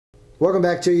Welcome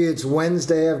back to you. It's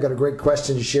Wednesday. I've got a great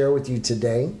question to share with you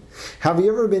today. Have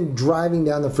you ever been driving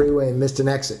down the freeway and missed an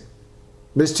exit?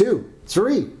 Missed 2,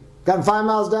 3, gotten 5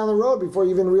 miles down the road before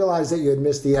you even realized that you had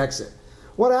missed the exit.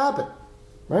 What happened?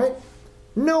 Right?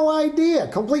 No idea.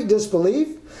 Complete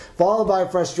disbelief, followed by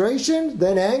frustration,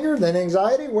 then anger, then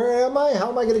anxiety. Where am I?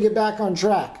 How am I going to get back on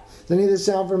track? Does any of this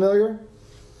sound familiar?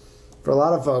 For a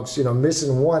lot of folks,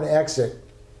 missing one exit,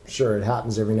 sure, it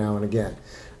happens every now and again.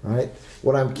 Right?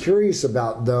 What I'm curious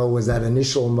about, though, was that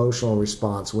initial emotional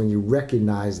response when you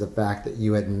recognize the fact that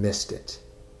you had missed it.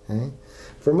 Okay?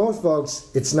 For most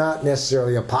folks, it's not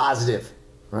necessarily a positive,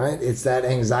 right? It's that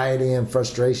anxiety and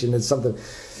frustration. It's something,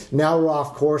 now we're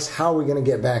off course. How are we going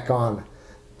to get back on?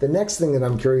 The next thing that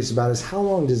I'm curious about is how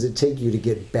long does it take you to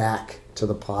get back to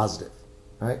the positive,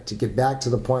 right? To get back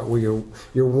to the point where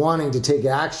you're wanting to take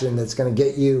action that's going to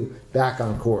get you back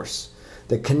on course.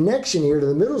 The connection here to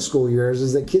the middle school years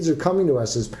is that kids are coming to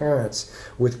us as parents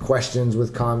with questions,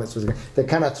 with comments, that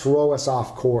kind of throw us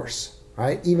off course,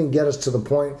 right? Even get us to the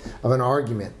point of an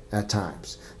argument at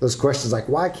times. Those questions like,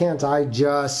 why can't I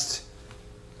just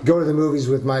go to the movies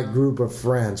with my group of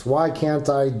friends? Why can't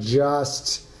I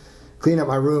just clean up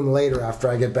my room later after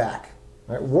I get back?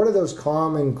 Right? What are those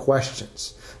common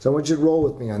questions? So I want you to roll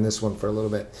with me on this one for a little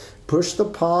bit. Push the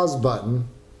pause button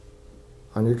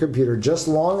on your computer just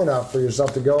long enough for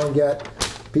yourself to go and get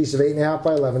a piece of 8.5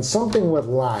 by 11, something with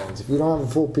lines. If you don't have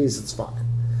a full piece, it's fine.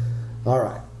 All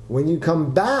right. When you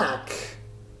come back,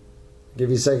 I'll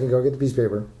give you a second, go get the piece of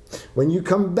paper. When you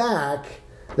come back,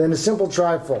 then a simple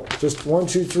trifold. Just 1,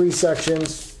 2, 3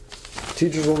 sections.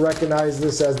 Teachers will recognize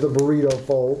this as the burrito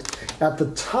fold. At the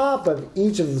top of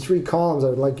each of the 3 columns, I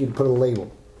would like you to put a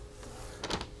label.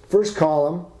 First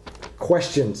column,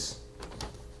 questions.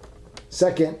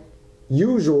 Second,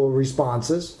 usual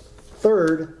responses.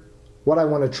 Third, what I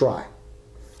want to try.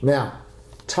 Now,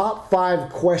 top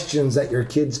 5 questions that your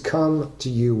kids come to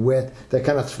you with that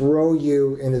kind of throw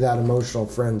you into that emotional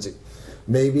frenzy.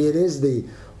 Maybe it is the,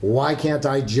 why can't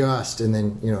I just, and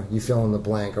then, you fill in the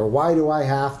blank, or why do I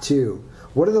have to?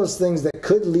 What are those things that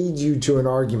could lead you to an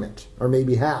argument, or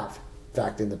maybe have, in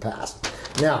fact, in the past?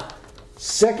 Now,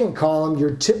 second column,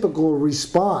 your typical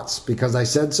response, because I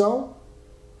said so.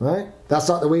 Right? That's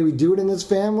not the way we do it in this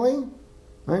family.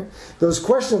 Right? Those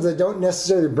questions that don't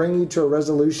necessarily bring you to a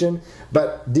resolution,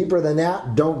 but deeper than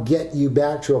that, don't get you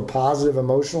back to a positive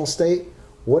emotional state.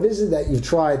 What is it that you've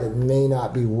tried that may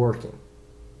not be working?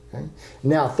 Okay?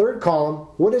 Now, third column,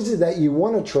 what is it that you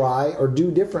want to try or do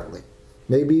differently?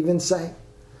 Maybe even say.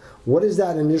 What is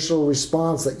that initial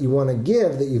response that you want to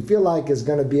give that you feel like is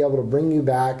going to be able to bring you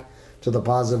back to the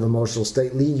positive emotional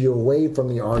state, lead you away from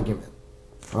the argument?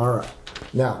 All right.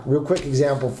 Now, real quick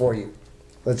example for you.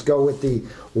 Let's go with the,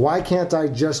 why can't I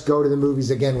just go to the movies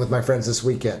again with my friends this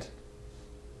weekend?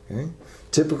 Okay.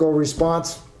 Typical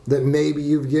response that maybe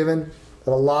you've given,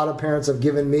 that a lot of parents have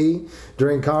given me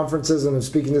during conferences and I'm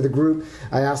speaking to the group.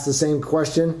 I asked the same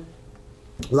question.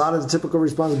 A lot of the typical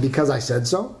response is because I said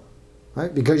so,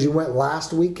 right? Because you went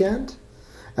last weekend.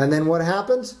 And then what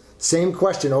happens? Same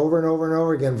question over and over and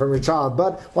over again from your child.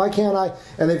 But why can't I?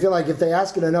 And they feel like if they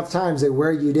ask it enough times, they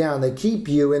wear you down. They keep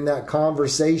you in that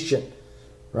conversation,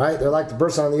 right? They're like the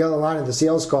person on the other line of the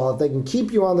sales call. If they can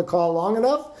keep you on the call long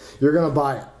enough, you're going to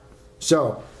buy it.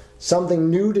 So,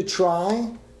 something new to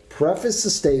try. Preface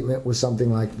the statement with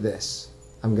something like this.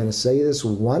 I'm going to say this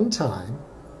one time,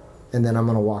 and then I'm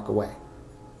going to walk away.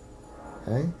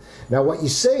 Okay? Now, what you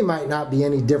say might not be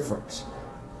any different.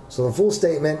 So the full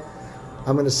statement,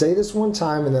 I'm going to say this one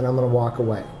time and then I'm going to walk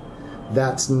away.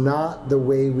 That's not the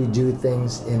way we do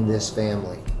things in this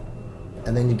family.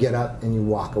 And then you get up and you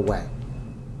walk away.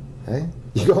 Okay?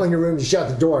 You go in your room, you shut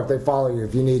the door if they follow you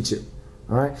if you need to.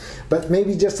 All right? But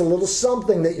maybe just a little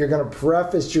something that you're going to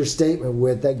preface your statement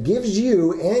with that gives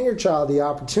you and your child the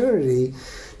opportunity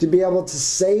to be able to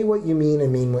say what you mean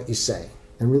and mean what you say.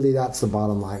 And really that's the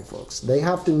bottom line, folks. They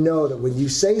have to know that when you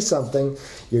say something,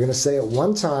 you're going to say it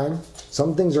one time.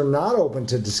 Some things are not open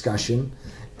to discussion,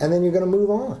 and then you're going to move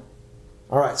on.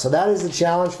 All right, so that is the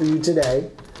challenge for you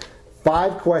today.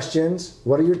 5 questions.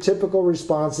 What are your typical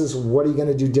responses? What are you going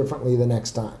to do differently the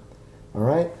next time? All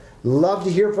right? Love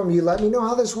to hear from you. Let me know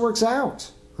how this works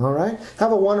out. All right?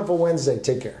 Have a wonderful Wednesday.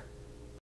 Take care.